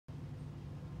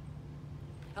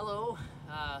Hello,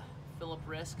 Philip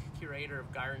Risk, Curator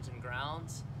of Gardens and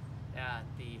Grounds at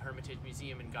the Hermitage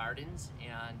Museum and Gardens,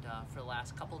 and for the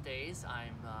last couple days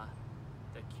I'm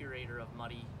the curator of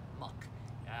Muddy Muck.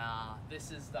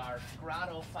 This is our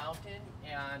Grotto fountain,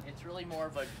 and it's really more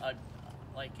of a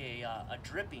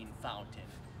dripping fountain.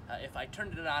 If I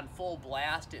turned it on full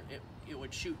blast, it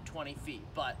would shoot 20 feet,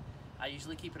 but I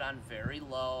usually keep it on very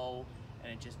low,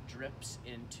 and it just drips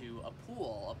into a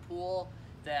pool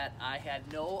that I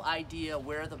had no idea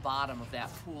where the bottom of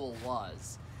that pool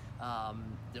was.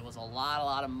 There was a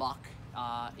lot of muck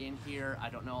in here.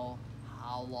 I don't know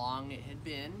how long it had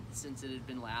been since it had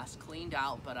been last cleaned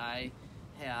out, but I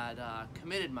had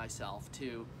committed myself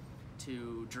to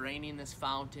draining this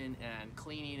fountain and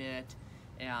cleaning it,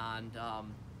 and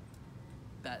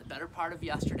better part of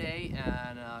yesterday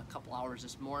and a couple hours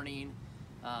this morning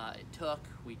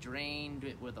we drained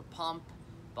it with a pump,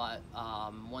 but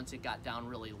once it got down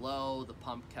really low, the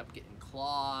pump kept getting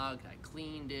clogged. I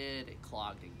cleaned it, it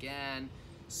clogged again,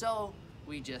 so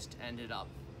we just ended up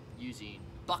using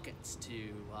buckets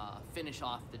to finish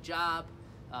off the job.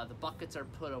 The buckets are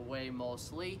put away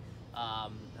mostly,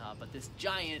 but this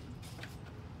giant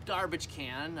garbage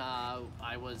can,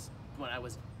 when I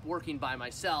was working by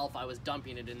myself, I was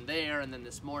dumping it in there, and then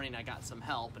this morning I got some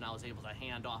help and I was able to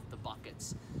hand off the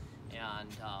buckets and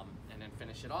then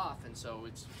finish it off. And so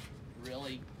it's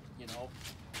really,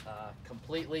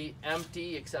 completely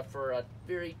empty except for a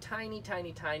very tiny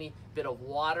bit of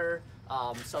water.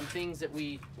 Some things that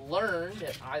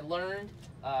I learned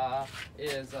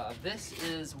is this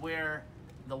is where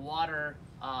the water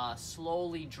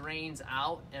slowly drains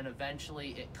out, and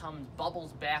eventually it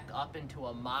bubbles back up into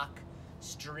a mock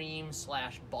stream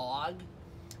 / bog,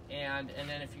 and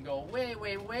then if you go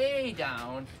way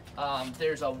down,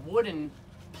 there's a wooden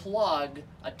plug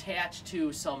attached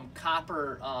to some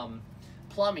copper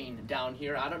plumbing down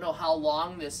here. I don't know how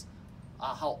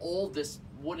old this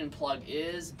wooden plug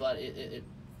is, but it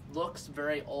looks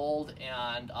very old,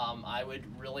 and I would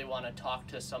really want to talk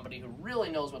to somebody who really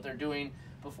knows what they're doing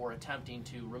before attempting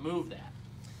to remove that.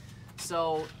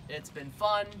 So it's been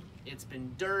fun, it's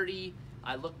been dirty.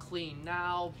 I look clean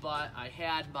now, but I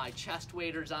had my chest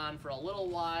waders on for a little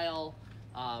while,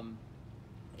 and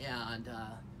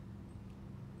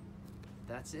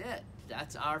that's it.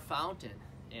 That's our fountain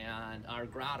and our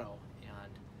grotto,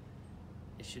 and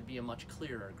it should be a much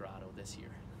clearer grotto this year.